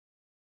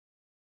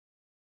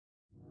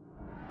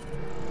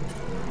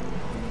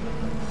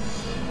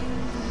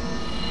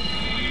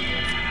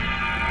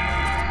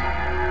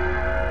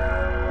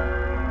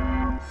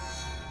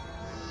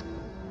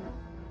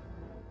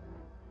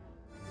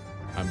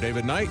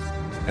David Knight,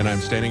 and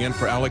I'm standing in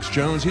for Alex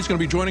Jones. He's going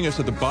to be joining us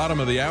at the bottom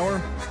of the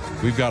hour.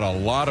 We've got a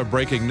lot of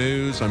breaking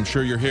news. I'm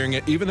sure you're hearing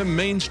it. Even the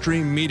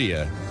mainstream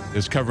media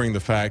is covering the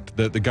fact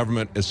that the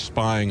government is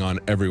spying on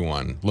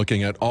everyone,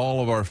 looking at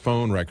all of our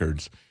phone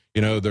records.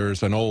 You know,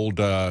 there's an old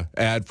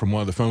ad from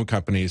one of the phone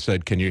companies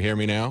said, "Can you hear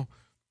me now?"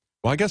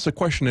 Well, I guess the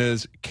question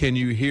is, can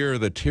you hear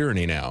the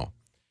tyranny now?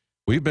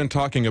 We've been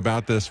talking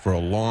about this for a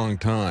long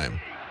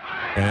time,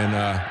 and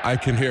I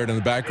can hear it in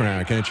the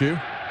background, can't you?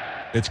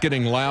 It's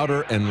getting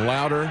louder and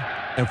louder,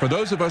 and for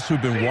those of us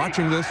who've been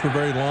watching this for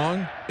very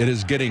long, it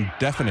is getting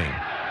deafening,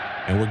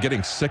 and we're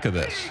getting sick of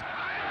this.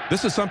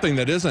 This is something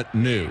that isn't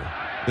new.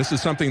 This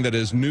is something that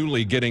is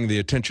newly getting the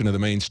attention of the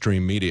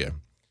mainstream media.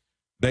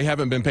 They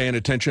haven't been paying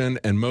attention,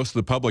 and most of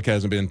the public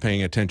hasn't been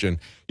paying attention.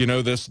 You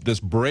know, this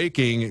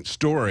breaking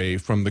story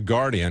from The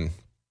Guardian,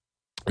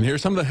 and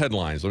here's some of the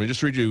headlines. Let me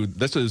just read you.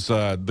 This is,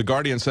 The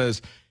Guardian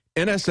says,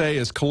 NSA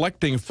is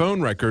collecting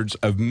phone records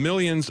of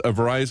millions of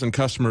Verizon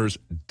customers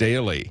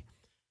daily.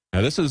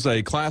 Now, this is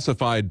a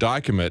classified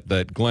document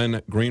that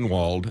Glenn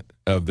Greenwald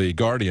of The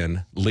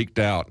Guardian leaked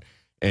out,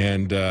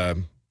 and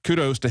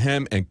kudos to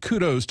him, and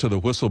kudos to the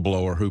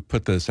whistleblower who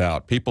put this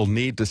out. People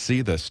need to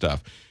see this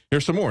stuff.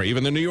 Here's some more.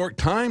 Even the New York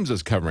Times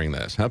is covering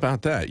this. How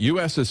about that?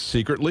 U.S. is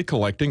secretly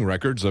collecting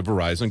records of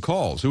Verizon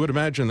calls. Who would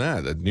imagine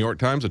that? The New York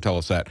Times would tell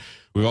us that.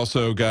 We've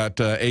also got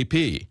AP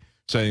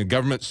saying the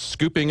government's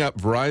scooping up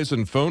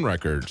Verizon phone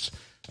records.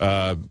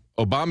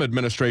 Obama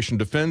administration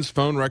defends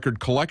phone record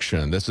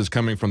collection. This is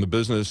coming from the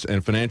Business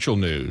and Financial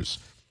News.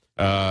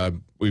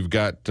 We've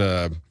got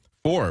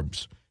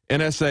Forbes.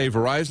 NSA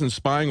Verizon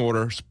spying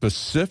order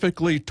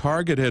specifically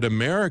targeted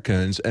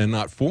Americans and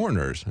not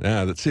foreigners.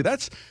 Now, see,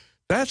 that's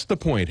the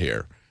point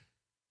here.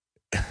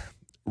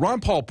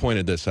 Ron Paul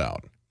pointed this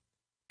out,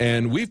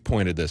 and we've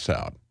pointed this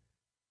out.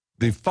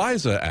 The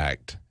FISA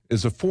Act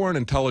is a Foreign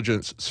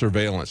Intelligence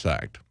Surveillance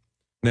Act.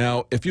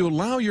 Now, if you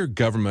allow your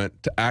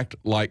government to act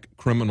like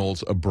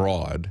criminals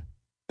abroad,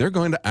 they're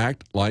going to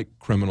act like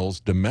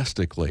criminals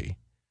domestically.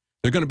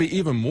 They're going to be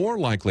even more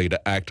likely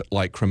to act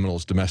like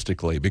criminals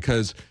domestically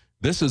because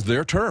this is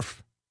their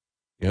turf.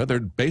 You know, they're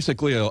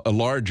basically a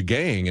large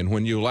gang, and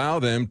when you allow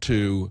them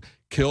to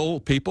kill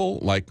people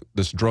like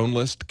this drone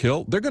list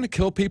kill, they're going to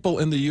kill people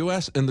in the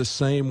U.S. in the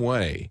same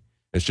way.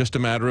 It's just a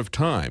matter of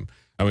time.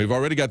 And we've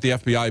already got the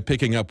FBI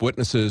picking up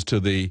witnesses to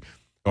the,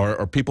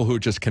 or people who are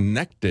just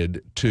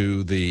connected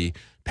to the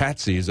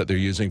patsies that they're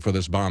using for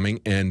this bombing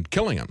and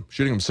killing them,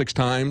 shooting them 6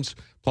 times,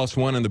 plus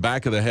 1 in the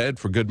back of the head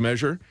for good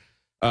measure.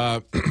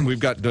 We've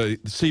got the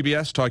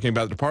CBS talking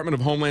about the Department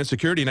of Homeland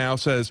Security now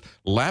says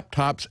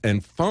laptops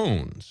and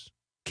phones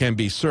can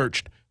be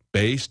searched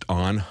based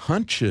on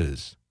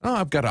hunches. Oh,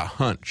 I've got a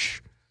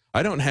hunch.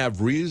 I don't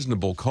have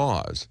reasonable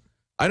cause.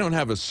 I don't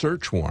have a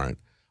search warrant.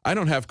 I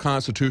don't have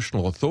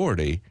constitutional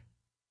authority.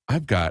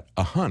 I've got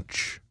a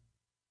hunch.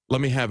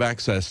 Let me have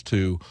access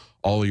to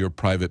all your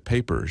private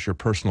papers, your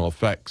personal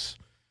effects.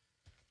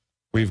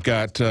 We've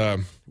got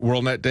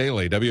WorldNet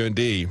Daily,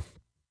 WND,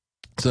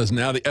 says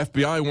now the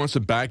FBI wants to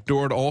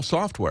backdoor to all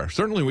software.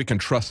 Certainly we can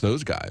trust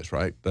those guys,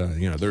 right?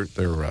 You know, they're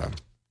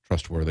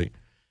trustworthy.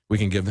 We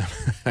can give them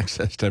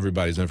access to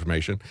everybody's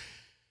information.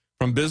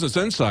 From Business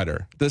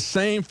Insider, the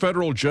same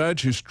federal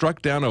judge who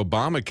struck down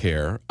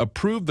Obamacare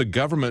approved the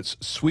government's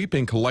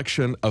sweeping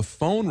collection of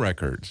phone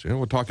records. You know,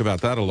 we'll talk about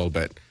that a little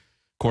bit.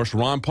 Of course,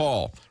 Ron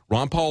Paul.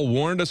 Ron Paul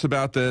warned us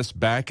about this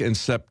back in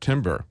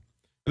September.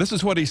 This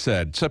is what he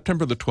said,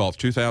 September the 12th,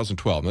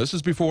 2012. Now, this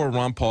is before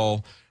Ron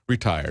Paul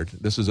retired.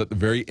 This is at the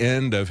very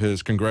end of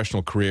his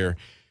congressional career.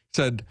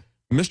 He said,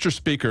 Mr.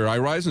 Speaker, I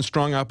rise in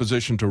strong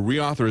opposition to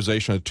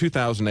reauthorization of the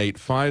 2008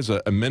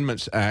 FISA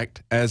Amendments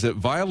Act as it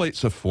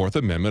violates the 4th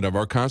Amendment of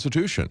our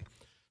Constitution.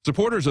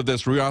 Supporters of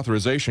this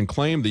reauthorization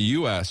claim the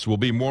U.S. will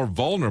be more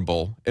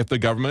vulnerable if the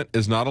government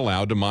is not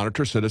allowed to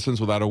monitor citizens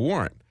without a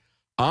warrant.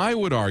 I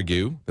would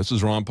argue, this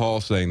is Ron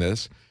Paul saying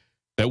this,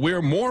 that we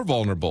are more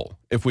vulnerable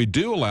if we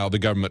do allow the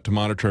government to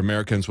monitor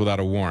Americans without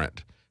a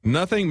warrant.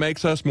 Nothing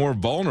makes us more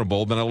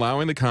vulnerable than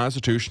allowing the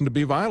Constitution to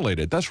be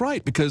violated. That's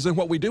right, because then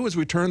what we do is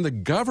we turn the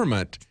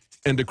government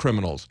into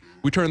criminals.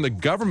 We turn the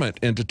government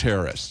into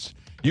terrorists.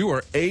 You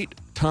are 8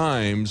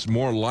 times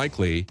more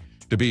likely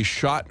to be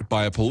shot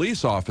by a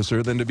police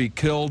officer than to be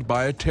killed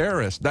by a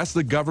terrorist. That's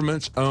the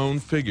government's own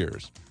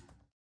figures.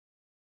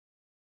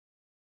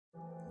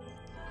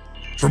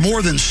 For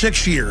more than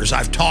 6 years,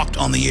 I've talked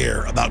on the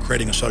air about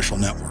creating a social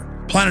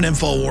network.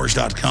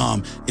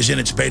 PlanetInfoWars.com is in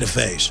its beta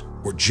phase.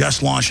 We're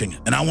just launching it,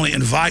 and I want to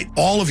invite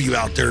all of you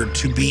out there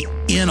to be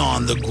in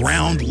on the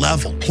ground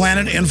level.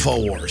 Planet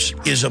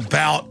InfoWars is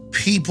about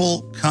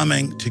people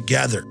coming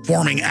together,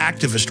 forming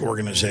activist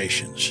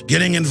organizations,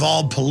 getting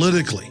involved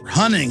politically,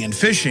 hunting and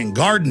fishing,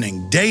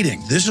 gardening,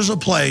 dating. This is a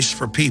place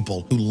for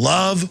people who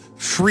love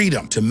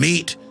freedom to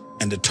meet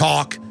and to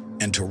talk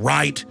and to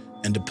write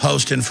and to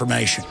post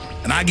information.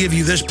 And I give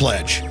you this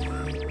pledge.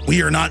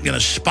 We are not going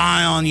to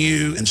spy on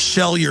you and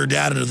sell your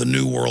data to the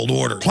New World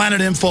Order.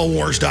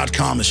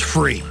 PlanetInfoWars.com is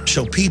free,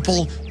 so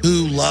people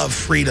who love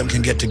freedom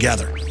can get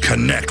together,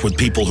 connect with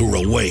people who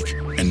are awake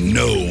and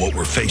know what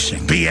we're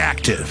facing. Be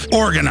active,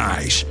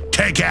 organize,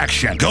 take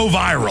action, go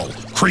viral,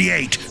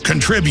 create,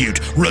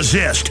 contribute,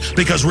 resist,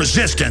 because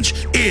resistance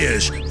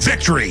is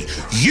victory.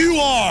 You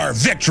are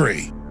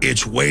victory.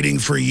 It's waiting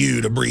for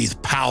you to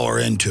breathe power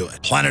into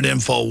it.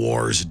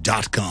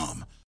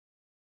 PlanetInfoWars.com.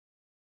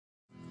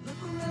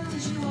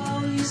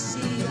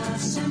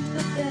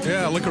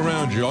 Yeah, look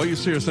around you. All you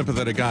see are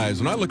sympathetic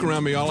eyes. When I look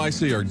around me, all I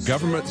see are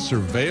government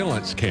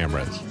surveillance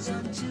cameras.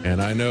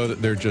 And I know that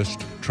they're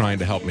just trying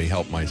to help me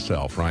help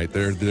myself, right?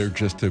 They're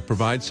just to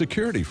provide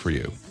security for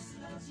you.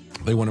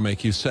 They want to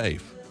make you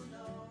safe.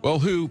 Well,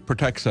 who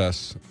protects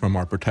us from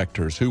our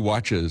protectors? Who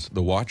watches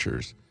the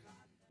watchers?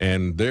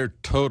 And they're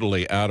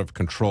totally out of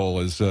control.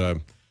 As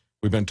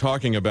we've been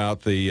talking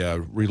about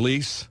the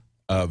release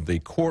of the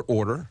court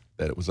order,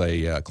 that it was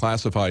a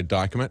classified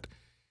document,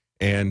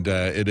 and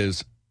it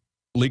is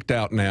leaked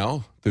out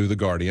now through The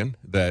Guardian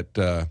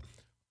that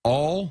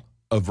all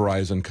of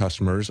Verizon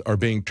customers are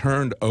being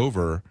turned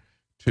over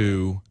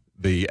to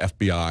the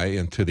FBI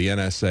and to the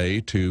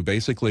NSA to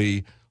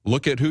basically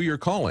look at who you're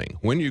calling,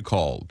 when you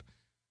called,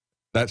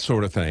 that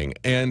sort of thing.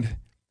 And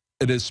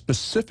it is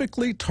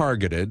specifically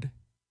targeted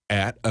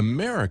at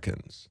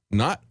Americans,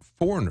 not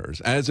foreigners,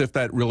 as if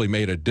that really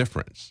made a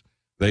difference.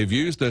 They've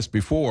used this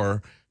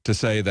before to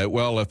say that,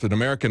 well, if an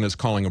American is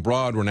calling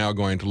abroad, we're now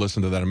going to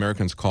listen to that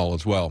American's call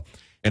as well.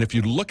 And if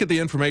you look at the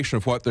information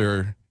of what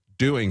they're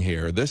doing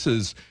here, this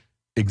is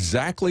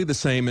exactly the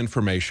same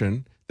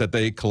information that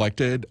they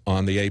collected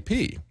on the AP.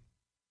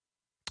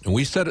 And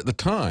we said at the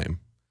time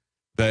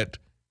that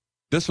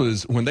this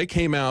was when they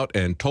came out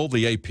and told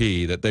the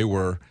AP that they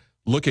were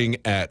looking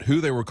at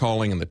who they were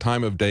calling and the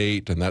time of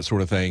date and that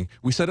sort of thing.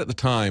 We said at the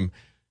time,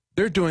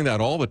 they're doing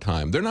that all the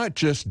time. They're not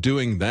just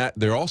doing that,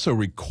 they're also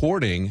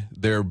recording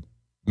their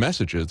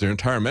messages, their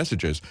entire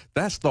messages.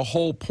 That's the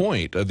whole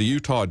point of the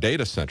Utah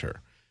data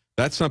center.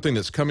 That's something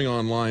that's coming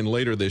online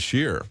later this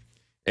year.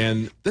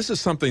 And this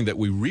is something that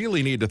we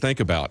really need to think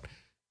about.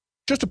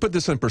 Just to put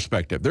this in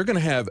perspective, they're going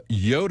to have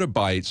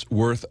yottabytes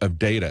worth of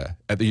data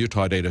at the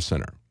Utah data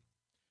center.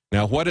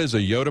 Now, what is a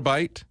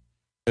yottabyte?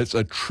 It's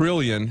a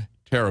trillion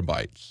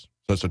terabytes.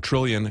 So it's a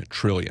trillion.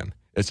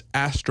 It's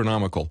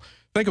astronomical.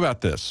 Think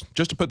about this,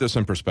 just to put this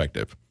in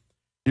perspective.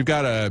 You've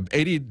got a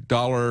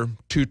 $80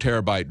 2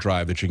 terabyte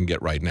drive that you can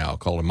get right now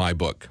called a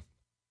MyBook.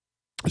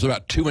 It's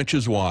about 2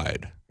 inches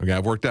wide. Okay,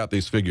 I've worked out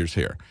these figures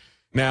here.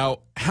 Now,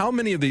 how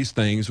many of these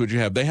things would you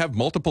have? They have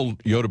multiple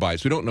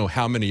yottabytes. We don't know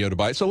how many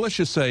yottabytes, so let's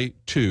just say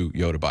 2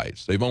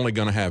 yottabytes. They've only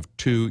going to have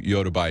 2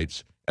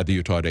 yottabytes at the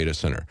Utah data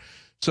center.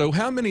 So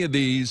how many of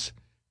these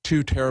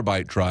 2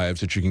 terabyte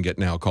drives that you can get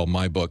now called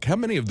MyBook, how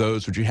many of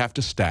those would you have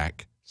to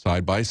stack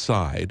side by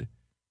side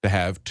to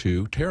have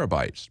 2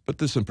 terabytes? Put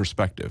this in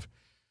perspective.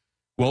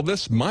 Well,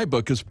 this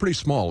MyBook is pretty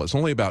small. It's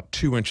only about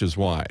 2 inches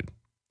wide.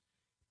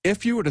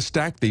 If you were to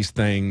stack these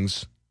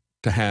things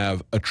to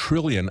have a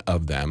trillion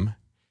of them,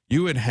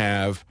 you would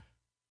have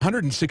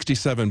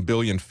 167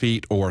 billion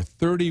feet or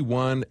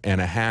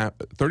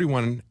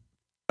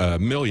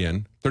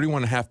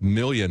 31.5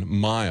 million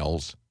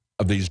miles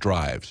of these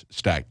drives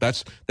stacked.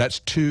 That's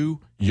 2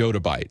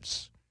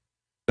 yottabytes.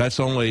 That's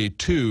only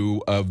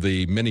 2 of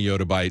the many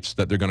yottabytes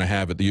that they're going to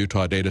have at the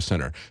Utah data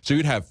center. So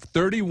you'd have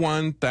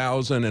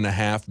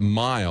 31,500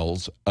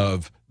 miles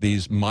of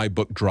these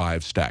MyBook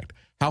drives stacked.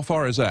 How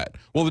far is that?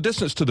 Well, the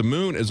distance to the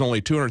moon is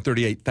only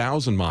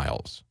 238,000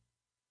 miles.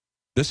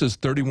 This is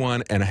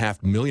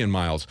 31.5 million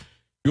miles. If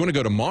you want to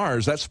go to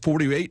Mars, that's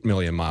 48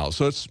 million miles.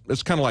 So it's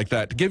kind of like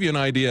that. To give you an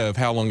idea of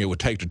how long it would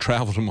take to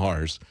travel to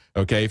Mars,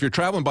 okay, if you're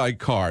traveling by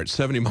car at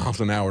 70 miles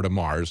an hour to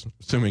Mars,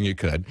 assuming you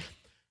could,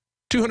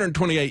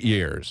 228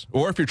 years.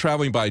 Or if you're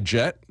traveling by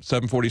jet,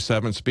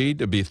 747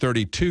 speed, it'd be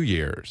 32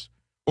 years.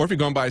 Or if you're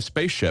going by a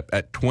spaceship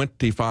at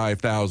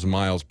 25,000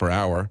 miles per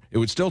hour, it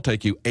would still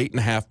take you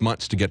 8.5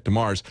 months to get to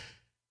Mars.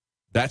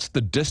 That's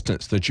the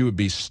distance that you would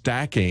be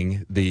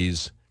stacking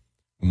these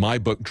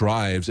MyBook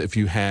drives if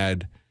you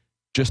had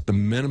just the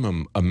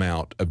minimum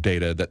amount of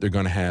data that they're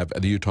going to have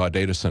at the Utah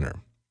data center.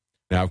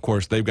 Now, of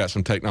course, they've got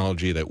some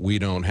technology that we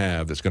don't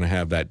have that's going to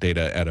have that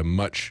data at a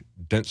much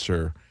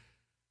denser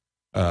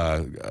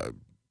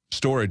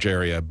storage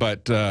area.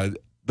 But the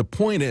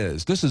point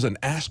is, this is an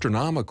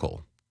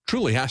astronomical,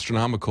 truly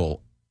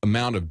astronomical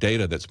amount of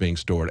data that's being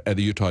stored at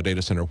the Utah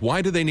data center.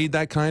 Why do they need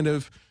that kind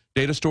of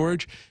data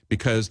storage?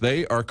 Because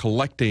they are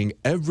collecting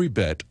every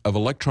bit of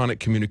electronic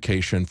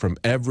communication from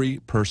every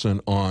person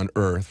on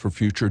Earth for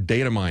future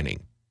data mining.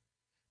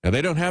 Now,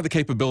 they don't have the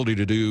capability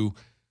to do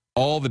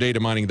all the data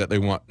mining that they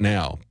want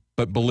now,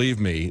 but believe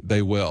me,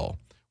 they will.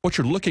 What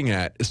you're looking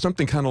at is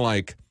something kind of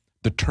like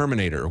the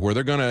Terminator, where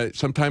they're going to,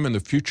 sometime in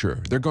the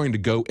future, they're going to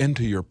go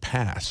into your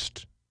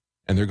past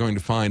and they're going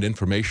to find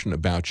information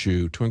about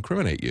you to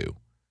incriminate you.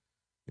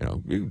 You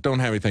know, you don't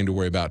have anything to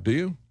worry about, do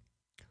you?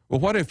 Well,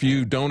 what if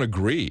you don't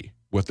agree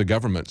with the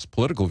government's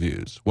political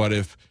views? What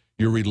if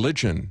your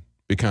religion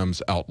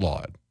becomes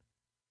outlawed?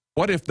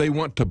 What if they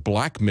want to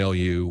blackmail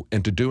you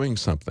into doing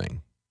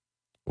something?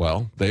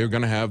 Well, they are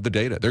going to have the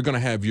data. They're going to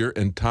have your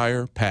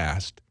entire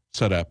past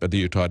set up at the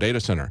Utah data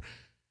center.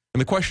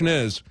 And the question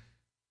is,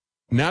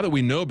 now that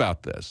we know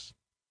about this,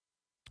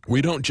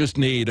 we don't just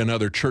need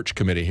another church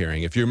committee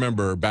hearing. If you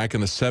remember back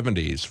in the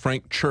 70s,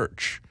 Frank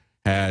Church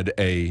had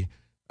a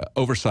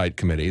oversight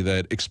committee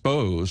that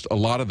exposed a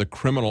lot of the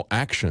criminal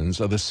actions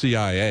of the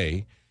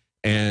CIA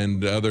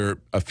and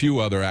a few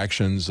other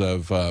actions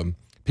of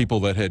people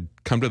that had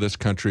come to this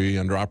country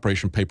under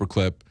Operation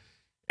Paperclip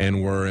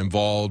and were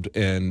involved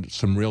in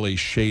some really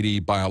shady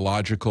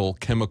biological,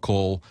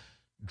 chemical,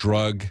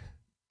 drug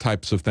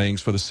types of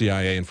things for the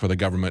CIA and for the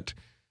government.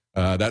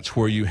 That's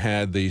where you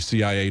had the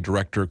CIA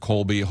director,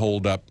 Colby,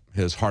 hold up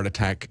his heart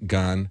attack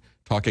gun,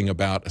 talking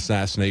about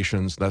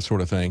assassinations, that sort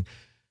of thing.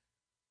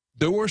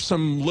 There were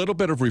some little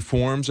bit of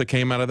reforms that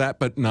came out of that,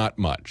 but not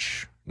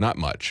much. Not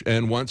much.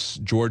 And once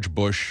George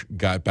Bush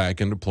got back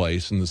into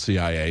place in the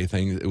CIA,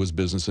 it was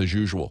business as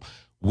usual.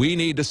 We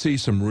need to see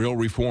some real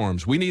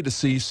reforms. We need to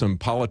see some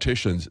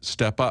politicians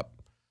step up,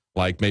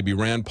 like maybe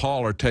Rand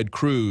Paul or Ted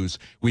Cruz.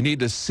 We need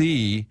to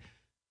see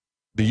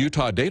the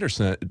Utah data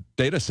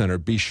center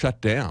be shut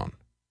down.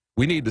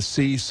 We need to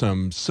see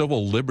some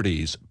civil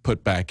liberties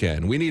put back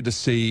in. We need to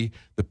see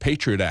the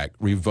Patriot Act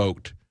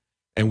revoked.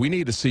 And we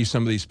need to see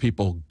some of these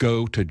people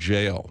go to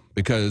jail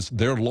because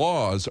their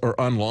laws are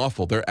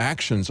unlawful. Their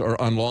actions are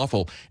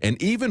unlawful.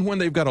 And even when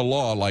they've got a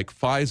law like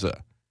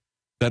FISA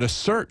that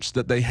asserts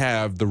that they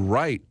have the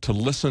right to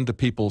listen to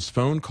people's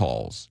phone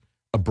calls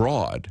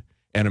abroad,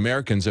 and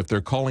Americans, if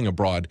they're calling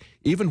abroad,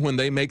 even when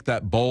they make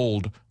that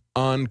bold,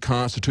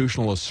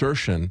 unconstitutional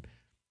assertion,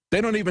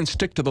 they don't even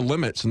stick to the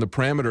limits and the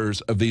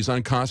parameters of these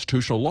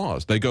unconstitutional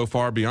laws. They go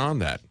far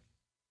beyond that.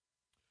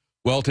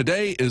 Well,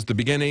 today is the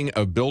beginning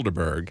of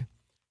Bilderberg.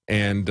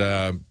 And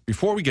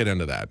before we get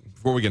into that,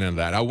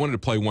 I wanted to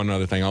play one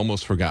other thing. I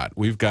almost forgot.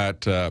 We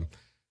don't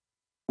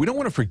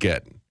want to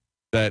forget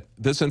that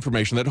this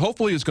information that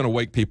hopefully is going to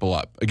wake people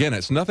up. Again,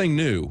 it's nothing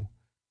new,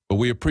 but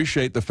we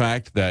appreciate the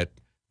fact that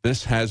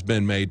this has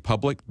been made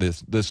public.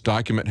 This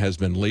document has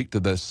been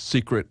leaked. This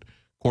secret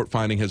court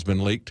finding has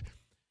been leaked.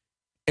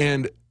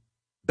 And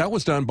that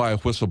was done by a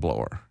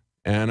whistleblower.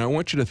 And I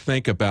want you to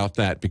think about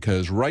that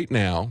because right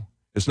now,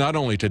 it's not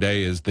only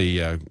today is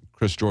the,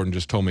 Chris Jordan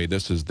just told me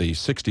this is the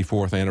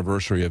 64th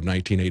anniversary of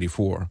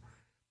 1984.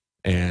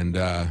 And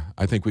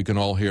I think we can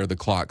all hear the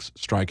clocks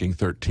striking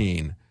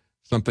 13.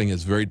 Something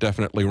is very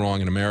definitely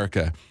wrong in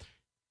America.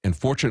 And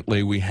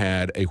fortunately, we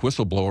had a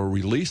whistleblower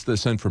release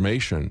this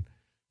information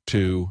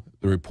to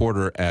the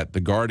reporter at The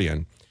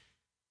Guardian.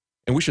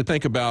 And we should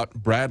think about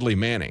Bradley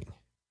Manning.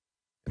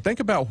 And think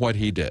about what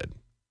he did.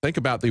 Think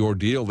about the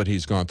ordeal that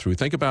he's gone through.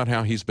 Think about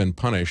how he's been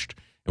punished.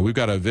 And we've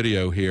got a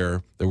video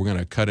here that we're going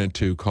to cut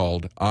into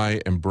called I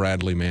Am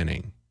Bradley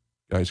Manning.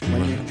 Guys, can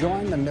when you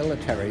join the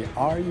military,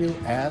 are you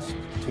asked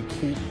to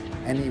keep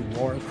any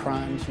war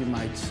crimes you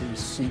might see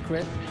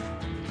secret?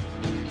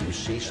 You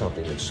see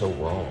something that's so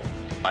wrong.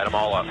 Light them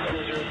all up.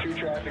 202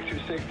 traffic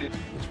 260.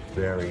 It's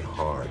very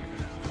hard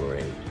for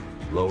a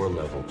lower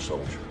level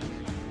soldier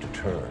to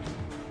turn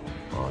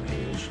on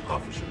his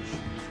officers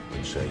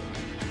and say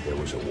there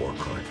was a war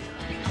crime.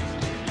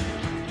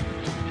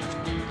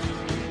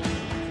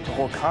 The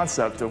whole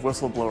concept of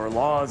whistleblower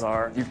laws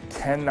are you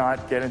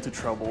cannot get into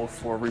trouble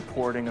for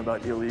reporting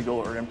about illegal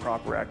or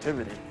improper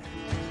activity.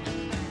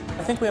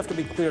 I think we have to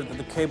be clear that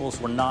the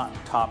cables were not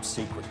top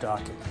secret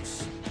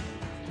documents.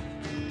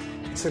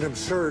 It's an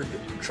absurd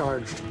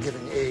charge to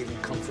giving aid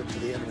and comfort to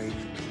the enemy.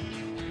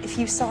 If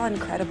you saw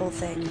incredible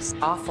things,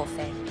 awful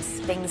things,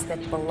 things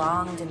that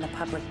belonged in the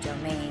public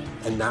domain,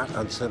 and not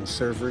on some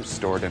servers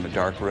stored in a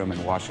dark room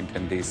in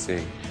Washington, D.C.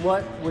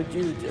 What would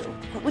you do?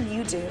 What would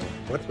you do?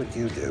 What would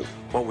you do?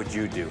 What would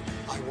you do?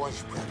 I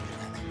was Bradley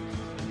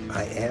Manning.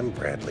 I am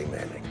Bradley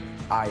Manning.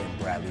 I am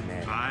Bradley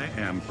Manning. I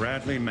am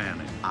Bradley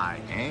Manning. I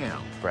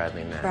am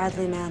Bradley Manning.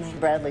 Bradley Manning.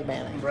 Bradley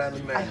Manning.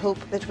 Bradley Manning. I hope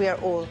that we are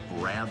all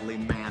Bradley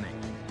Manning.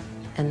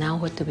 And now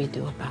what do we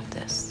do about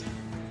this?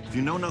 If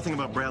you know nothing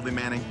about Bradley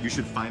Manning, you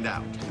should find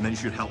out. And then you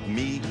should help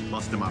me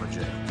bust him out of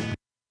jail.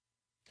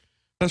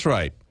 That's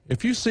right.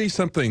 If you see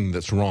something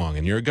that's wrong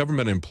and you're a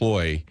government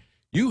employee,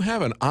 you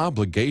have an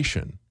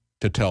obligation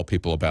to tell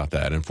people about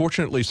that. And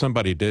fortunately,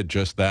 somebody did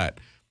just that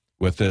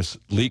with this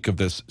leak of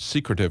this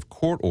secretive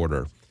court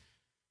order.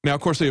 Now,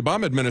 of course, the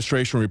Obama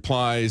administration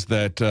replies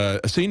that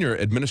a senior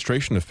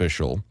administration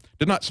official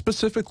did not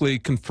specifically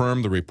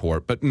confirm the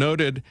report, but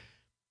noted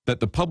that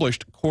the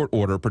published court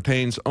order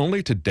pertains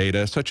only to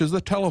data such as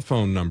the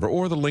telephone number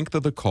or the length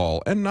of the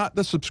call and not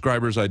the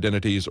subscribers'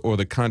 identities or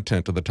the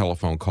content of the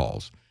telephone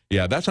calls.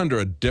 Yeah, that's under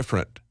a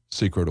different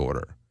secret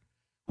order.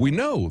 We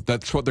know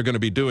that's what they're going to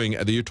be doing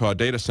at the Utah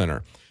data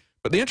center.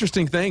 But the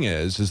interesting thing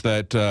is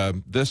that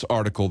this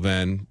article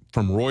then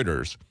from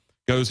Reuters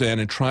goes in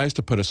and tries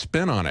to put a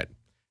spin on it.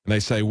 And they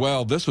say,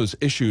 well, this was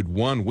issued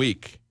 1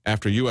 week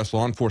after U.S.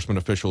 law enforcement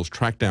officials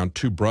tracked down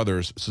 2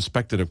 brothers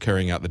suspected of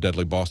carrying out the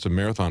deadly Boston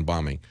Marathon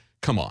bombing.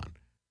 Come on.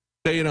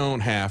 They don't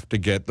have to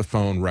get the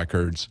phone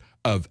records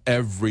of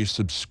every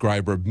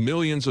subscriber,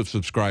 millions of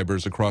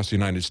subscribers across the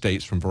United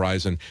States from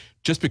Verizon,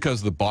 just because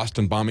of the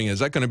Boston bombing. Is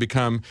that going to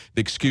become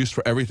the excuse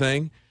for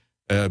everything?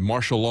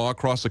 martial law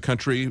across the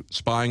country,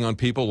 spying on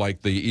people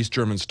like the East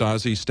German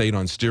Stasi state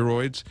on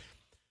steroids.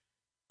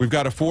 We've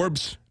got a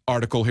Forbes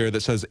article here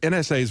that says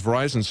NSA's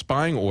Verizon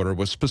spying order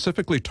was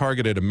specifically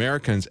targeted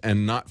Americans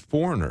and not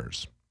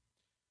foreigners.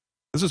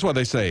 This is what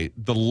they say.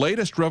 The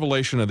latest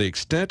revelation of the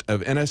extent of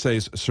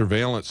NSA's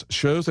surveillance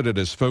shows that it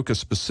is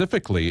focused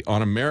specifically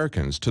on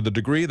Americans to the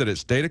degree that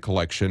its data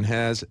collection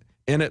has,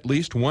 in at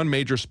least one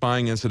major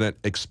spying incident,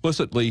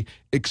 explicitly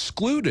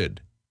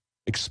excluded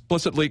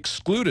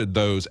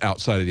those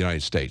outside of the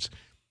United States.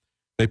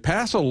 They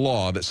pass a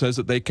law that says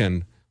that they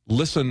can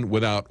listen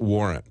without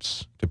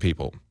warrants to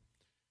people.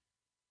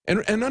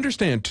 And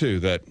understand, too,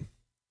 that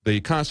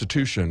the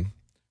Constitution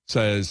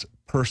says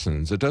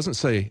persons. It doesn't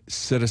say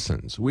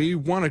citizens. We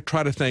want to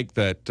try to think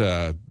that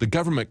the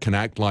government can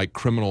act like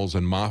criminals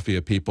and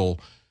mafia people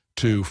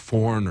to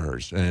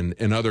foreigners and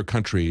in other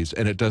countries,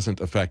 and it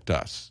doesn't affect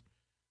us.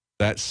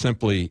 That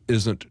simply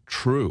isn't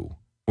true.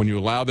 When you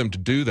allow them to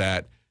do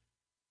that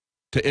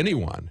to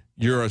anyone,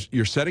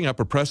 you're setting up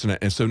a precedent.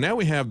 And so now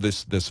we have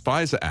this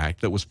FISA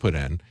Act that was put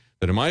in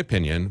that, in my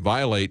opinion,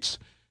 violates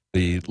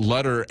the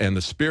letter and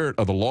the spirit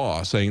of the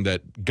law, saying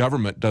that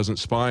government doesn't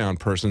spy on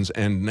persons,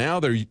 and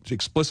now they're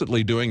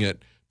explicitly doing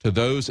it to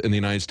those in the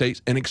United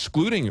States and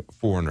excluding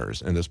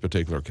foreigners in this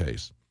particular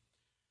case.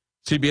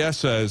 CBS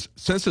says,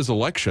 since his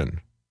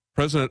election,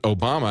 President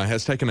Obama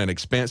has taken an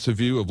expansive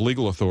view of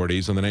legal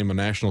authorities in the name of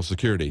national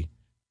security.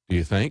 Do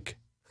you think?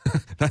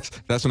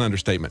 That's an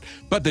understatement.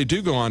 But they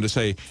do go on to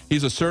say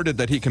he's asserted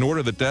that he can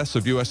order the deaths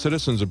of U.S.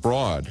 citizens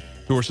abroad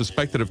who are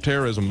suspected of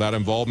terrorism without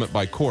involvement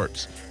by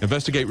courts,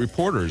 investigate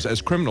reporters as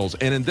criminals,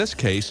 and in this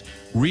case,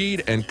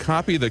 read and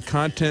copy the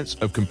contents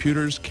of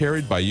computers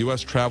carried by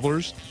U.S.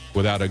 travelers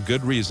without a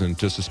good reason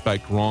to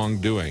suspect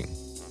wrongdoing.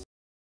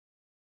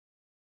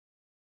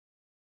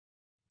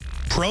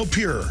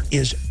 ProPure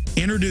is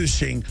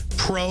introducing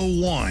Pro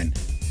One.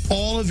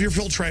 All of your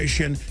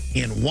filtration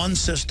in one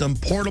system,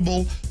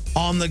 portable,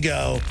 on the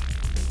go.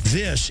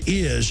 This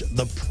is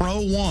the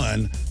Pro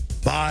One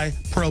by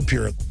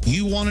ProPure.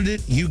 You wanted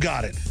it, you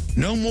got it.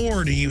 No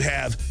more do you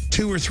have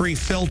 2 or 3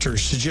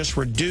 filters to just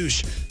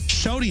reduce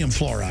sodium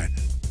fluoride.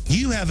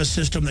 You have a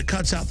system that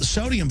cuts out the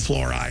sodium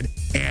fluoride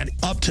and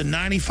up to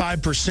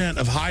 95%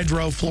 of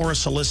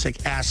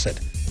hydrofluorosilicic acid.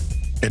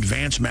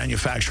 Advanced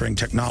manufacturing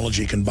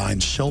technology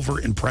combines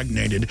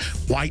silver-impregnated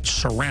white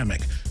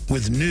ceramic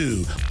with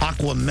new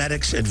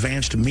Aquamedics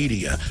advanced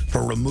media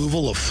for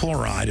removal of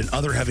fluoride and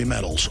other heavy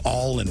metals,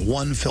 all in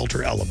one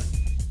filter element.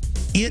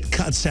 It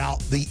cuts out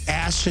the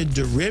acid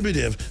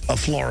derivative of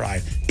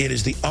fluoride. It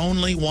is the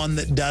only one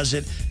that does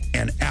it,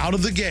 and out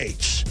of the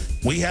gates,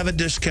 we have it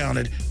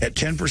discounted at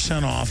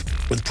 10% off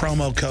with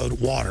promo code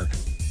WATER.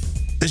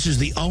 This is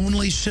the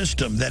only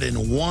system that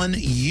in one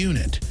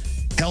unit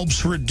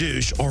helps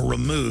reduce or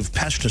remove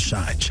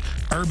pesticides,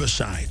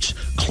 herbicides,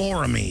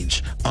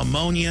 chloramines,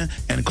 ammonia,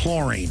 and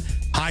chlorine,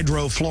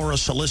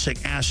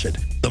 hydrofluorosilicic acid,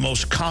 the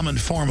most common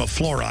form of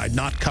fluoride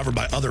not covered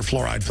by other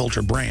fluoride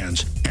filter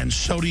brands, and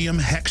sodium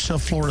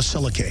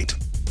hexafluorosilicate.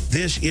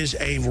 This is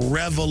a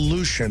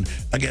revolution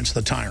against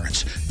the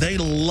tyrants. They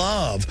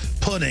love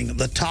putting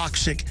the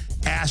toxic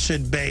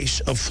acid base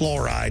of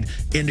fluoride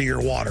into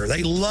your water.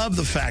 They love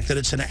the fact that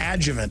it's an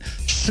adjuvant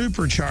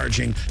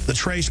supercharging the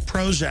trace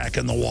Prozac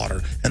in the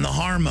water and the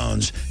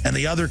hormones and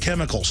the other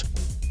chemicals.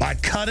 By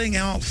cutting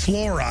out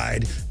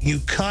fluoride, you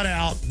cut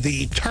out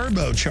the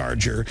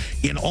turbocharger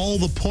in all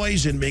the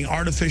poison being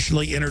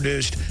artificially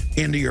introduced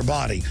into your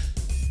body.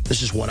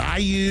 This is what I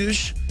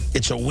use.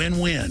 It's a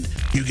win-win.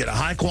 You get a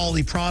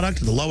high-quality product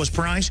at the lowest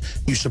price.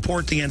 You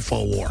support the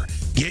InfoWar.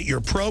 Get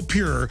your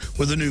ProPure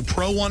with the new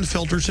Pro One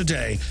filter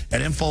today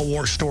at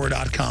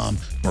InfoWarsStore.com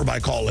or by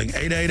calling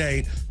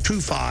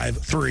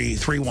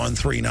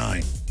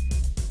 888-253-3139.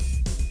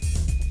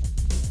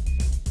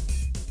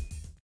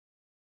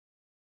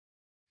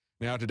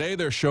 Now, today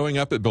they're showing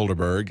up at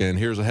Bilderberg, and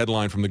here's a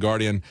headline from The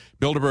Guardian.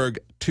 Bilderberg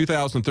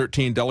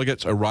 2013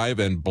 delegates arrive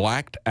in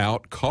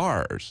blacked-out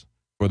cars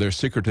for their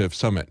secretive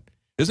summit.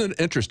 Isn't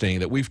it interesting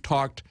that we've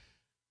talked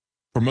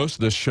for most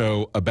of this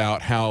show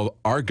about how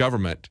our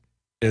government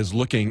is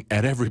looking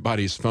at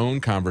everybody's phone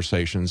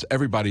conversations,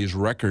 everybody's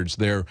records.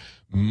 They're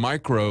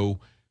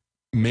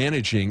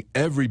micro-managing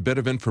every bit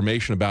of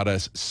information about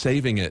us,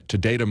 saving it to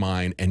data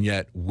mine, and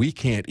yet we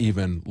can't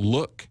even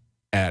look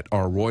at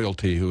our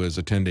royalty who is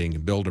attending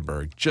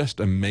Bilderberg. Just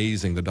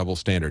amazing, the double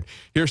standard.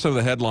 Here's some of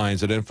the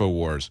headlines at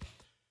InfoWars.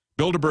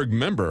 Bilderberg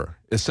member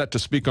is set to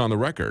speak on the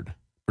record.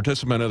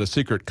 Participant of the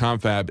secret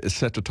confab is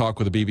set to talk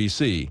with the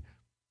BBC.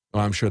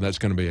 Well, I'm sure that's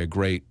going to be a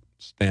great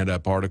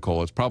stand-up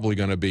article. It's probably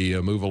going to be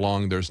a move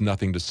along. There's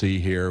nothing to see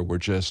here. We're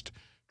just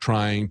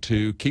trying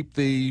to keep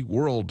the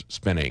world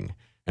spinning.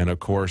 And, of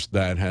course,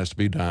 that has to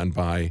be done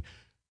by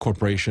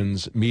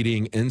corporations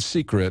meeting in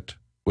secret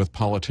with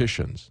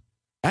politicians.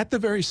 At the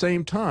very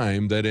same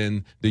time that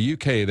in the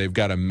UK, they've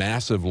got a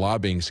massive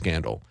lobbying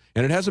scandal.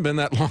 And it hasn't been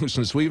that long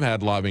since we've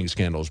had lobbying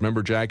scandals.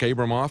 Remember Jack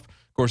Abramoff?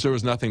 Of course, there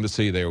was nothing to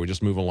see there. We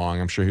just move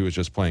along. I'm sure he was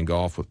just playing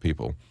golf with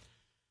people.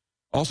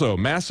 Also,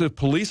 massive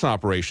police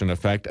operation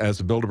effect as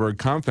the Bilderberg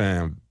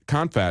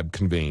confab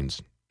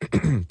convenes.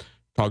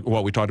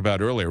 What we talked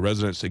about earlier,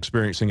 residents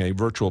experiencing a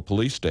virtual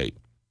police state.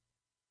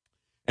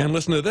 And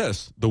listen to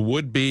this. The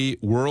would-be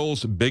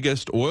world's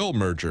biggest oil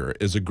merger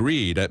is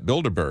agreed at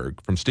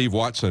Bilderberg from Steve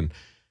Watson.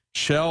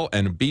 Shell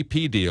and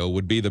BP deal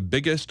would be the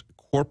biggest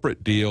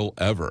corporate deal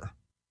ever.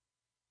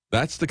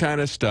 That's the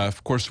kind of stuff.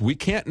 Of course, we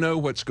can't know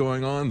what's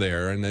going on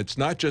there, and it's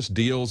not just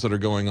deals that are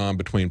going on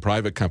between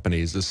private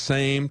companies. The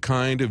same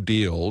kind of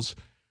deals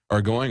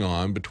are going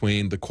on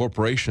between the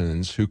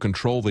corporations who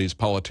control these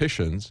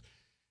politicians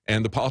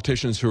and the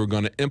politicians who are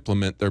going to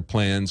implement their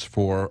plans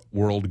for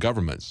world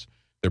governments.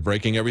 They're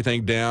breaking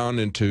everything down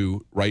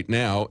right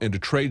now, into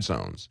trade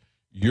zones.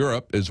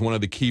 Europe is one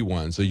of the key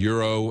ones. The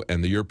Euro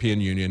and the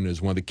European Union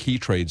is one of the key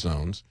trade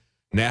zones.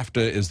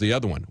 NAFTA is the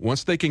other one.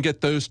 Once they can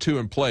get those two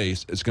in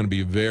place, it's going to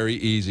be very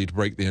easy to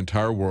break the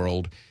entire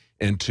world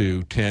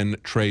into 10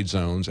 trade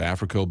zones.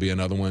 Africa will be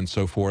another one,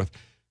 so forth.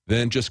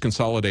 Then just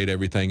consolidate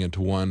everything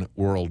into one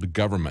world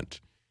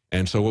government.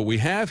 And so what we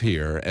have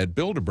here at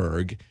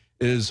Bilderberg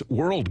is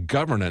world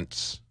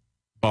governance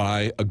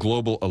by a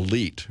global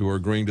elite who are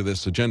agreeing to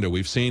this agenda.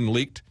 We've seen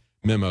leaked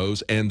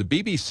memos, and the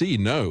BBC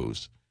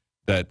knows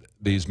that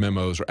these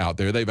memos are out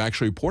there. They've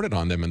actually reported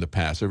on them in the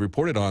past. They've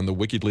reported on the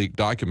WikiLeaks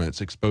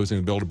documents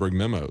exposing the Bilderberg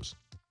memos.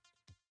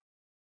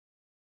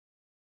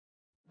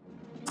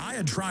 I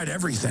had tried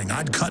everything.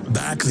 I'd cut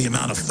back the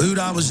amount of food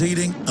I was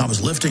eating. I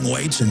was lifting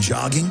weights and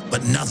jogging,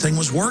 but nothing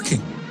was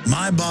working.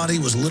 My body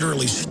was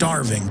literally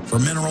starving for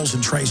minerals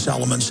and trace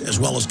elements as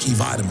well as key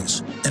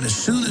vitamins. And as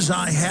soon as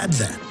I had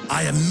that,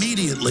 I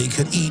immediately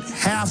could eat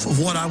half of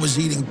what I was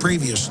eating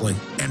previously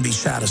and be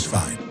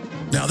satisfied.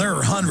 Now, there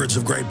are hundreds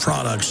of great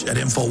products at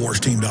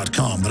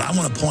InfoWarsTeam.com, but I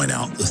want to point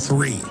out the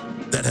 3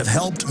 that have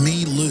helped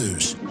me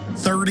lose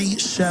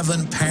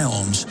 37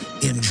 pounds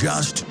in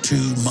just 2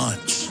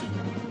 months.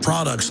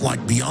 Products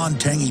like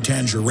Beyond Tangy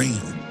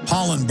Tangerine,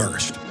 Pollen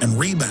Burst, and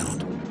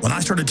Rebound. When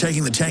I started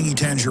taking the Tangy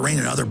Tangerine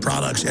and other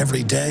products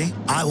every day,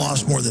 I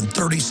lost more than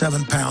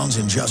 37 pounds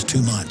in just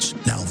 2 months.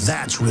 Now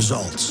that's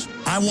results.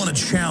 I want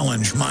to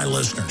challenge my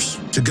listeners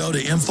to go to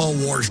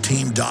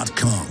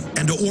InfoWarsTeam.com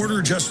and to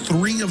order just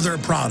 3 of their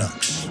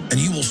products, and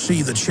you will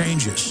see the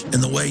changes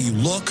in the way you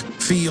look,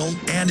 feel,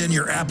 and in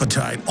your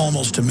appetite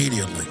almost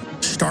immediately.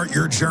 Start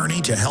your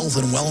journey to health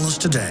and wellness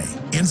today.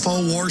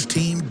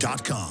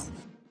 InfoWarsTeam.com.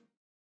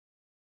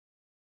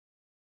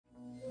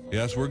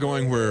 Yes, we're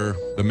going where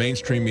the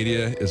mainstream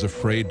media is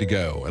afraid to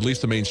go, at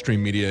least the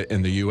mainstream media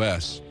in the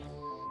U.S.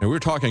 And we were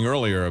talking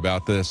earlier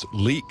about this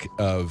leak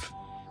of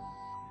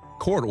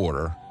court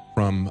order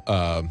from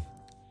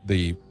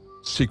the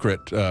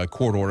secret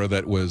court order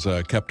that was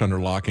kept under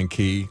lock and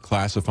key,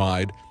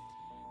 classified,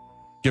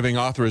 giving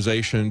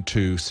authorization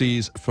to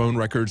seize phone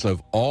records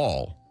of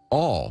all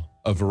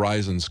of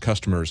Verizon's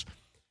customers.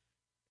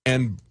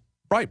 And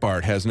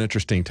Breitbart has an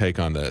interesting take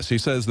on this. He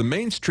says the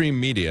mainstream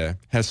media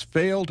has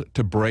failed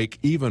to break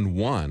even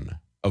one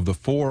of the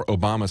 4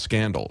 Obama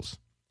scandals.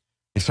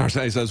 He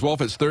says, well,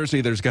 if it's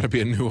Thursday, there's got to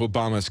be a new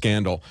Obama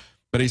scandal.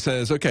 But he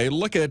says, okay,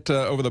 look at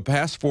over the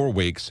past 4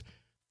 weeks,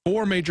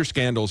 4 major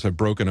scandals have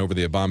broken over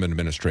the Obama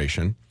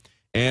administration.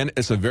 And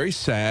it's a very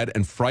sad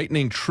and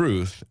frightening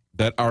truth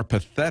that our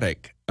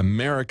pathetic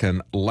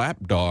American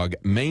lapdog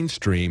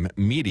mainstream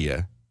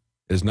media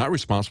is not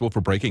responsible for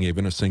breaking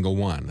even a single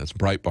one. That's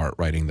Breitbart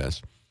writing this.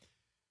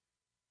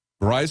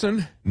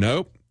 Verizon?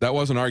 Nope, that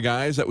wasn't our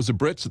guys. That was the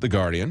Brits at The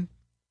Guardian.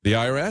 The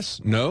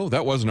IRS? No,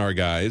 that wasn't our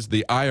guys.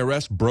 The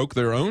IRS broke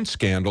their own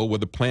scandal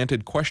with a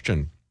planted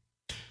question.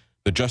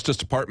 The Justice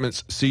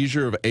Department's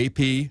seizure of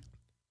AP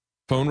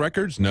phone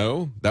records?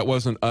 No, that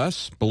wasn't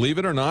us. Believe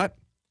it or not,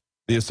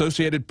 the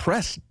Associated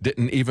Press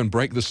didn't even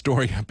break the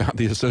story about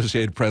the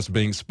Associated Press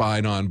being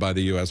spied on by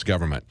the U.S.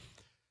 government.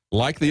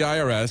 Like the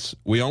IRS,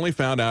 we only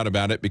found out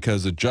about it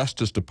because the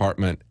Justice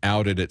Department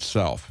outed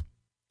itself.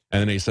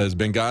 And then he says,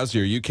 Benghazi,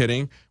 are you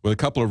kidding? With a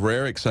couple of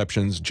rare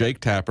exceptions,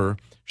 Jake Tapper,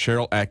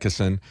 Cheryl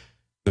Atkinson,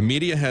 the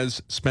media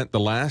has spent the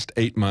last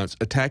 8 months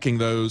attacking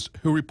those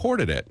who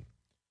reported it,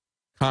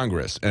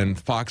 Congress and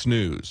Fox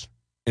News,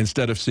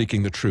 instead of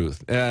seeking the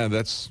truth.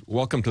 That's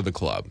welcome to the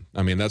club.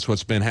 I mean, that's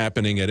what's been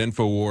happening at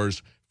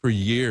InfoWars for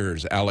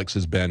years. Alex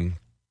has been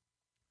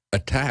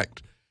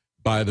attacked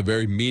by the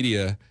very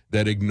media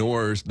that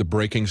ignores the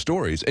breaking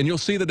stories. And you'll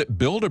see that at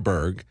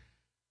Bilderberg,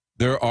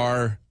 there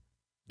are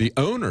the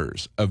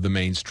owners of the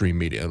mainstream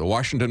media. The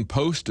Washington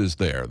Post is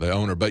there, the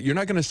owner, but you're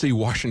not going to see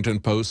Washington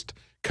Post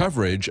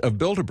coverage of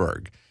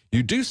Bilderberg.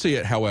 You do see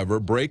it, however,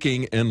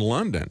 breaking in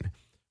London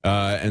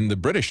and the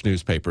British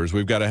newspapers.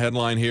 We've got a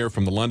headline here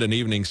from the London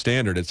Evening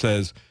Standard. It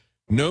says,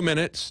 no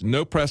minutes,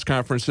 no press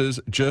conferences,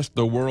 just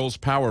the world's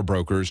power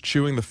brokers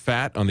chewing the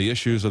fat on the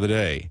issues of the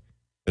day.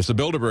 It's the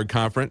Bilderberg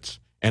conference,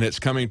 and it's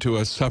coming to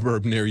a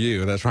suburb near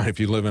you. That's right. If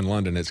you live in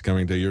London, it's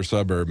coming to your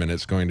suburb, and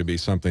it's going to be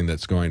something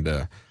that's going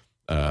to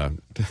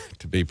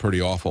be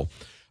pretty awful.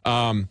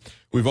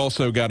 We've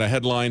also got a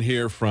headline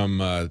here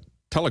from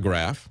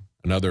Telegraph,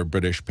 another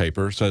British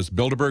paper. It says,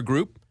 Bilderberg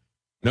Group,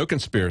 no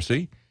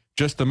conspiracy,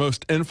 just the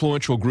most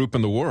influential group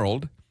in the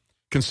world.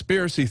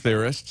 conspiracy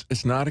theorists,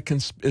 it's not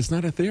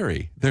a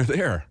theory. They're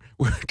there.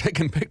 We're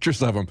taking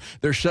pictures of them.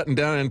 They're shutting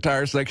down an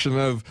entire section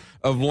of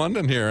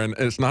London here, and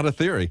it's not a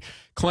theory.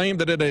 Claim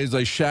that it is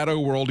a shadow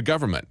world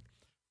government.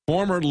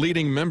 Former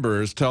leading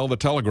members tell The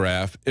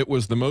Telegraph it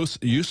was the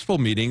most useful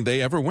meeting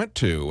they ever went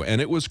to,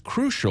 and it was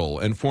crucial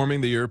in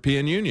forming the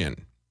European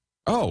Union.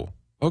 Oh,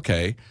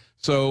 okay.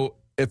 So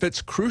if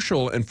it's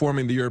crucial in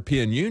forming the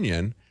European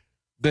Union,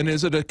 then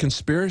is it a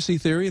conspiracy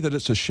theory that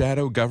it's a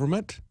shadow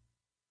government?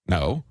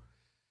 No.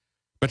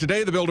 But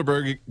today the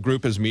Bilderberg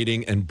Group is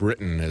meeting in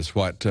Britain, is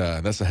what,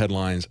 that's the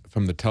headlines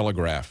from The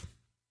Telegraph.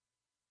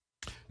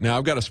 Now,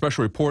 I've got a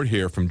special report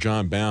here from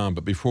John Baum,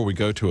 but before we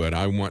go to it,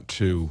 I want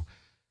to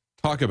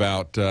talk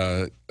about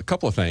a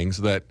couple of things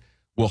that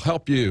will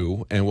help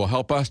you and will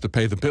help us to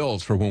pay the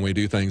bills for when we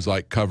do things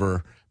like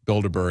cover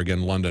Bilderberg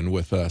in London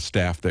with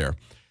staff there.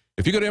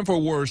 If you go to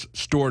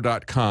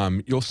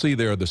InfoWarsStore.com, you'll see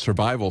there the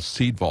Survival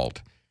Seed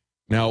Vault.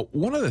 Now,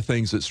 one of the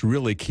things that's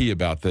really key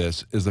about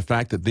this is the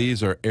fact that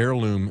these are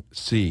heirloom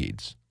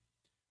seeds.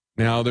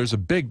 Now, there's a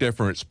big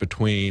difference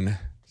between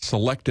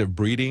selective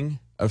breeding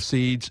of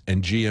seeds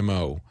and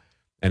GMO.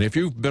 And if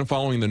you've been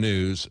following the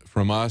news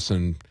from us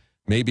and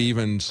maybe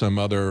even some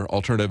other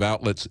alternative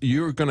outlets,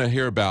 you're going to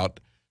hear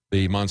about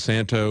the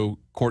Monsanto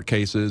court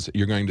cases.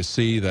 You're going to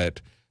see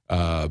that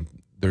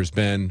there's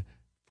been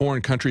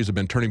foreign countries have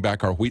been turning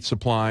back our wheat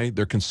supply.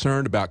 They're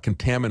concerned about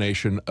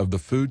contamination of the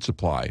food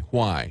supply.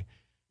 Why?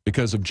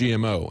 Because of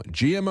GMO.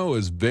 GMO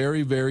is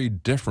very, very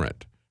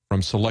different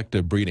from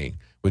selective breeding.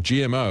 With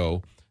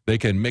GMO, they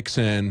can mix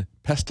in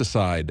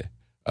pesticide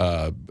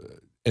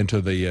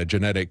into the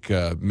genetic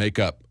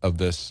makeup of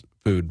this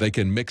food. They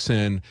can mix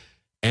in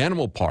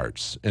animal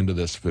parts into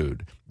this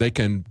food. They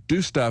can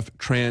do stuff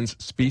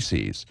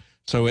trans-species.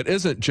 So it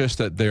isn't just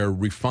that they're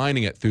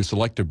refining it through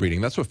selective breeding.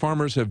 That's what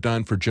farmers have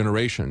done for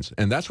generations.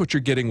 And that's what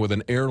you're getting with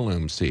an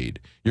heirloom seed.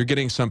 You're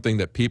getting something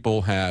that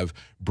people have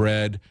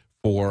bred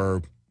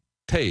for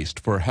taste,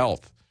 for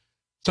health.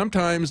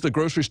 Sometimes the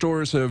grocery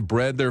stores have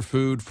bred their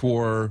food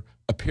for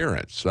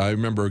appearance. I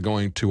remember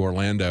going to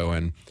Orlando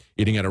and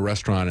eating at a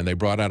restaurant, and they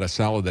brought out a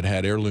salad that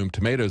had heirloom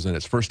tomatoes in it.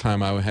 It's the first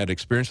time I had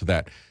experience with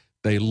that.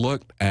 They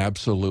looked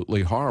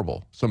absolutely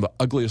horrible. Some of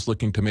the ugliest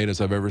looking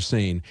tomatoes I've ever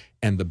seen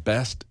and the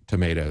best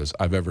tomatoes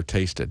I've ever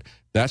tasted.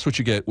 That's what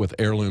you get with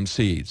heirloom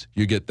seeds.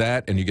 You get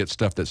that, and you get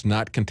stuff that's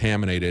not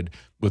contaminated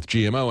with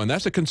GMO. And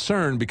that's a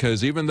concern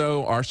because even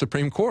though our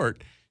Supreme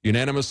Court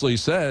unanimously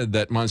said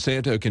that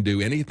Monsanto can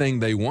do anything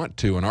they want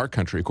to in our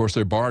country, of course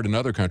they're barred in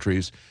other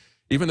countries,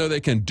 even though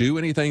they can do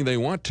anything they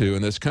want to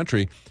in this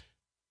country,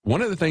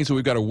 one of the things that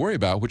we've got to worry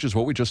about, which is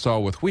what we just saw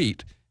with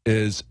wheat,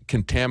 is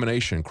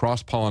contamination,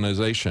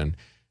 cross-pollination.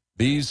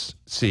 These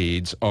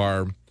seeds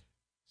are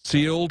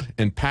sealed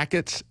in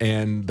packets,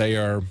 and they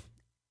are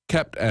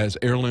kept as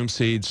heirloom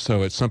seeds,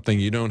 so it's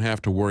something you don't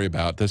have to worry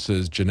about. This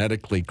is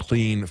genetically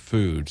clean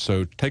food.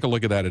 So take a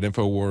look at that at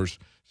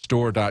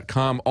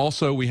InfoWarsStore.com.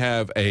 Also, we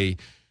have a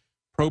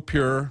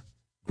ProPure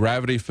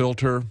gravity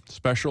filter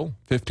special,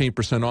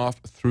 15% off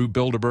through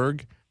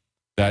Bilderberg.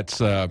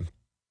 That's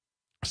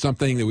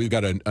something that we've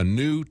got a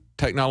new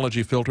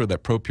technology filter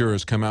that ProPure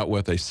has come out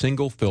with, a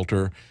single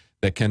filter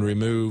that can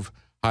remove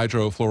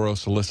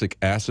hydrofluorosilicic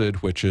acid,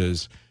 which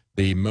is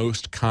the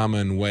most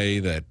common way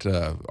that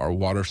our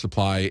water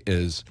supply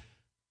is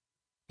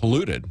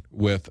polluted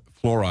with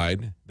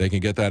fluoride. They can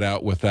get that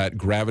out with that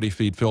gravity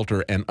feed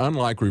filter. And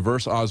unlike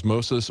reverse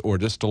osmosis or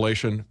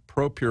distillation,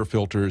 ProPure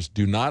filters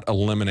do not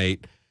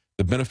eliminate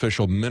the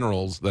beneficial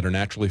minerals that are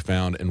naturally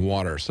found in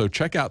water. So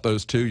check out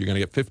those two. You're going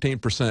to get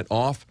 15%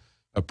 off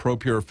of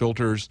ProPure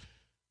filters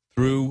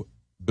through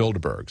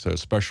Bilderberg. So a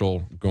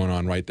special going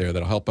on right there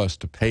that'll help us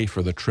to pay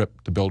for the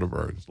trip to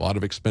Bilderberg. There's a lot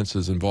of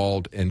expenses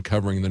involved in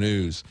covering the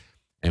news,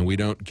 and we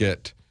don't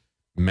get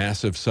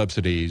massive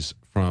subsidies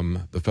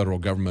from the federal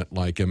government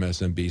like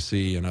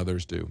MSNBC and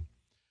others do.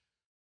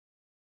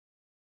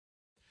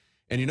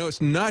 And you know,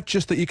 it's not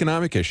just the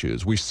economic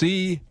issues. We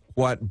see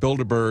what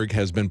Bilderberg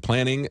has been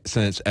planning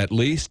since at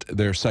least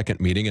their second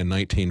meeting in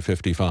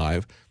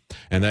 1955,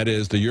 and that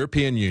is the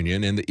European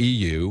Union and the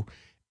EU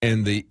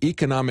and the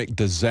economic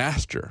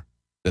disaster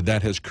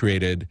that has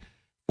created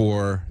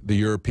for the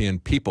European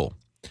people.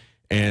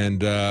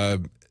 And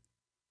the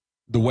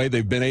way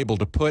they've been able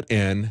to put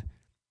in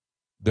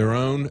their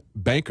own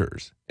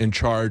bankers in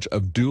charge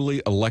of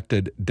duly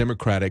elected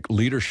democratic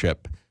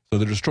leadership. So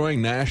they're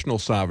destroying national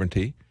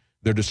sovereignty.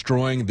 They're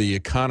destroying the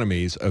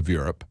economies of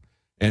Europe.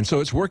 And so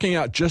it's working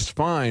out just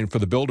fine for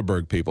the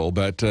Bilderberg people,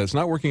 but it's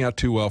not working out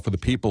too well for the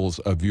peoples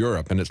of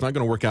Europe, and it's not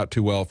going to work out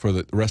too well for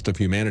the rest of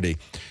humanity.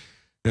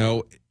 You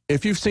know,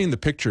 if you've seen the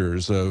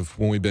pictures of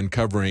when we've been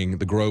covering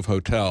the Grove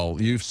Hotel,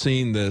 you've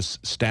seen this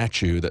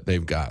statue that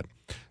they've got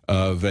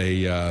of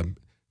a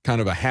kind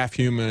of a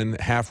half-human,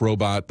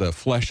 half-robot. The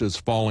flesh is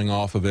falling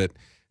off of it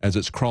as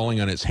it's crawling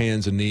on its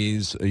hands and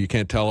knees. You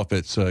can't tell if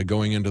it's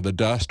going into the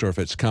dust or if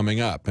it's coming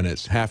up, and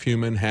it's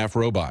half-human,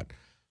 half-robot.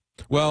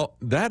 Well,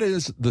 that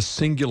is the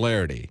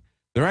singularity.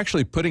 They're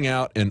actually putting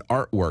out an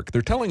artwork.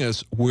 They're telling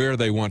us where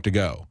they want to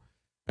go.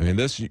 I mean,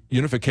 this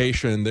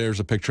unification, there's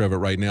a picture of it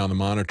right now on the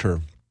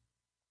monitor.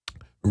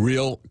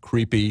 Real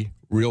creepy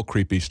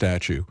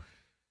statue.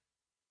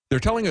 They're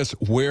telling us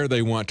where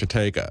they want to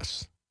take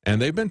us,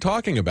 and they've been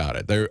talking about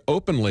it. They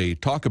openly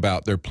talk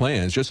about their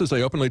plans, just as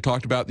they openly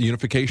talked about the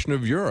unification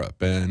of Europe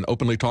and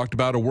openly talked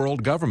about a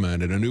world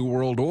government and a new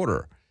world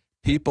order.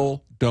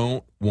 People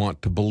don't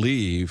want to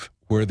believe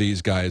where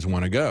these guys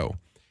want to go.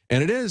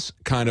 And it is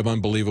kind of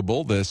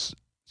unbelievable, this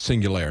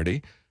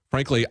singularity.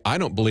 Frankly, I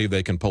don't believe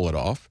they can pull it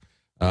off.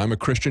 I'm a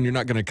Christian. You're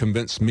not going to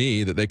convince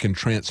me that they can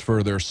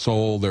transfer their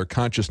soul, their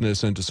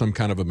consciousness into some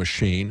kind of a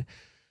machine.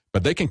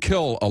 But they can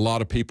kill a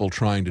lot of people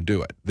trying to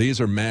do it.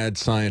 These are mad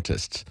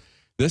scientists.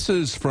 This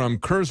is from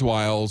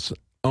Kurzweil's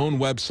own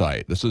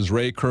website. This is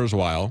Ray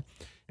Kurzweil,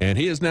 and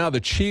he is now the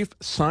chief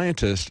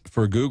scientist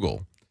for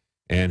Google.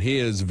 And he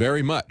is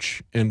very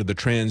much into the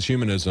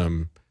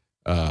transhumanism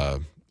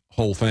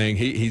whole thing.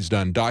 He's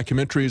done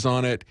documentaries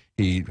on it.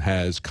 He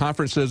has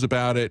conferences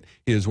about it.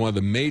 He is one of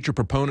the major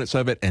proponents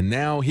of it. And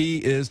now he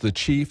is the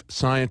chief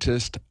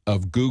scientist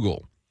of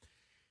Google.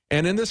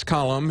 And in this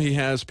column, he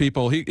has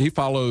people, he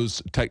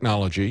follows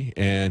technology,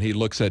 and he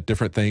looks at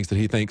different things that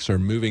he thinks are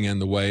moving in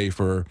the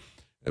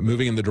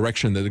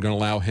direction that are going to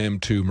allow him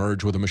to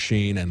merge with a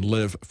machine and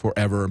live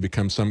forever and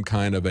become some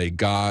kind of a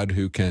god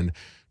who can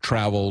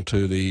travel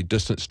to the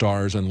distant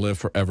stars and live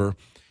forever.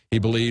 He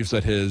believes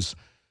that he's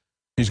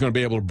going to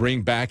be able to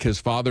bring back his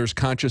father's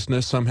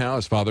consciousness somehow,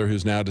 his father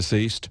who's now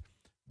deceased.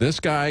 This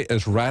guy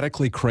is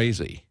radically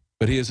crazy,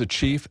 but he is a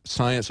chief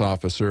science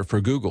officer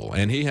for Google,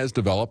 and he has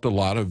developed a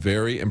lot of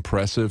very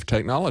impressive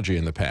technology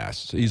in the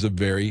past. He's a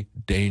very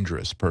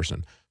dangerous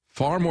person,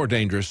 far more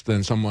dangerous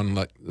than someone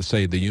like,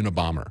 say, the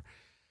Unabomber.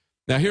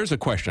 Now, here's a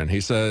question.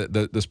 He said,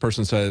 this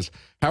person says,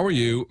 "How are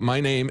you?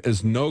 My name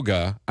is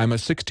Noga. I'm a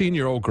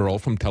 16-year-old girl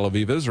from Tel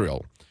Aviv,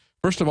 Israel.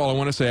 First of all, I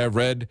want to say I've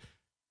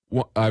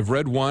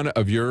read one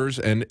of yours,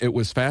 and it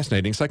was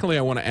fascinating. Secondly,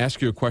 I want to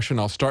ask you a question.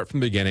 I'll start from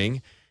the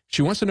beginning.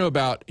 She wants to know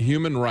about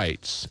human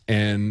rights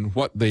and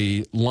what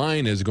the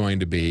line is going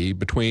to be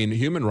between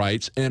human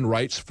rights and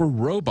rights for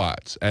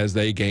robots as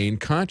they gain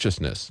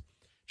consciousness.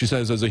 She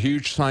says, as a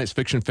huge science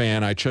fiction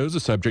fan, I chose the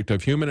subject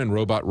of human and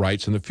robot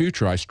rights in the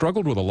future. I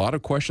struggled with a lot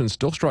of questions,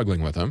 still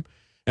struggling with them,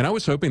 and I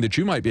was hoping that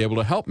you might be able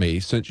to help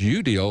me since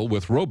you deal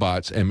with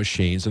robots and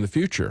machines in the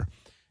future."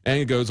 And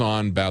it goes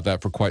on about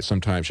that for quite some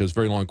time. She has a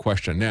very long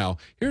question. Now,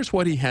 here's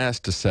what he has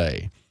to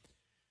say.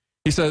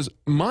 He says,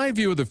 "My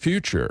view of the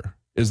future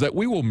is that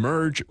we will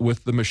merge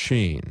with the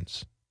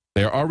machines.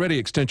 They are already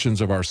extensions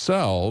of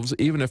ourselves,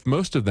 even if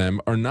most of them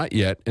are not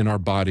yet in our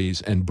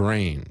bodies and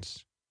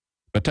brains.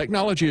 But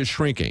technology is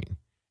shrinking,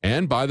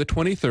 and by the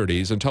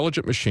 2030s,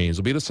 intelligent machines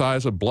will be the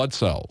size of blood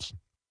cells.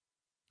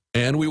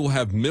 And we will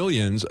have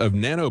millions of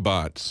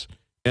nanobots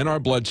in our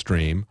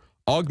bloodstream,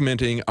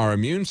 augmenting our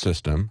immune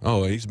system."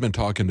 Oh, he's been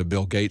talking to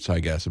Bill Gates,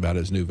 I guess, about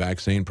his new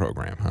vaccine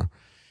program, huh?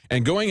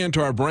 "And going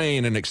into our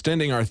brain and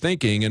extending our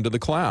thinking into the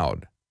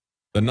cloud.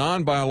 The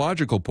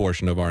non-biological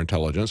portion of our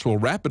intelligence will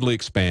rapidly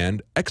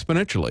expand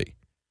exponentially,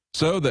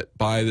 so that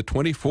by the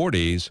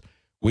 2040s,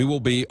 we will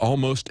be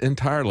almost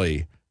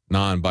entirely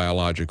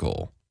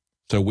non-biological.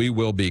 So we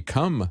will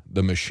become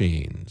the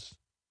machines."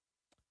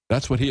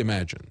 That's what he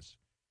imagines.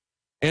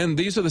 And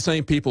these are the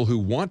same people who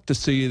want to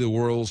see the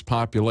world's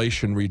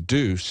population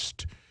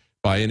reduced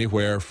by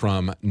anywhere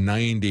from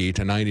 90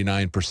 to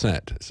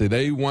 99%. See,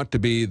 they want to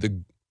be the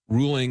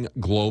ruling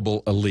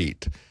global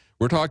elite.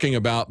 We're talking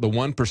about the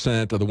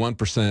 1% of the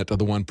 1% of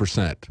the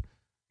 1%.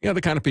 You know,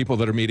 the kind of people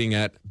that are meeting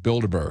at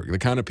Bilderberg, the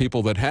kind of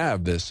people that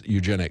have this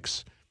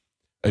eugenics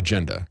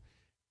agenda.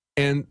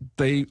 And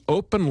they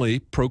openly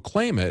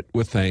proclaim it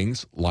with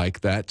things like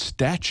that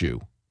statue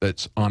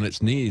that's on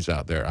its knees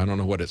out there. I don't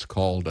know what it's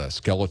called, a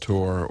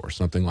Skeletor or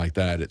something like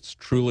that. It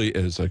truly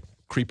is a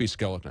creepy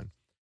skeleton.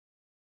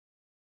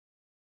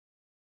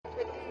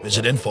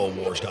 Visit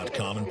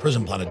Infowars.com and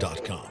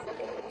PrisonPlanet.com.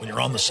 When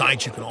you're on the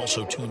site, you can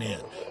also tune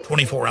in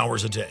 24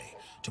 hours a day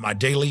to my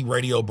daily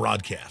radio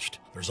broadcast.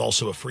 There's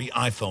also a free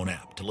iPhone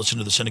app to listen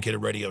to the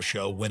syndicated radio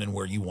show when and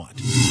where you want.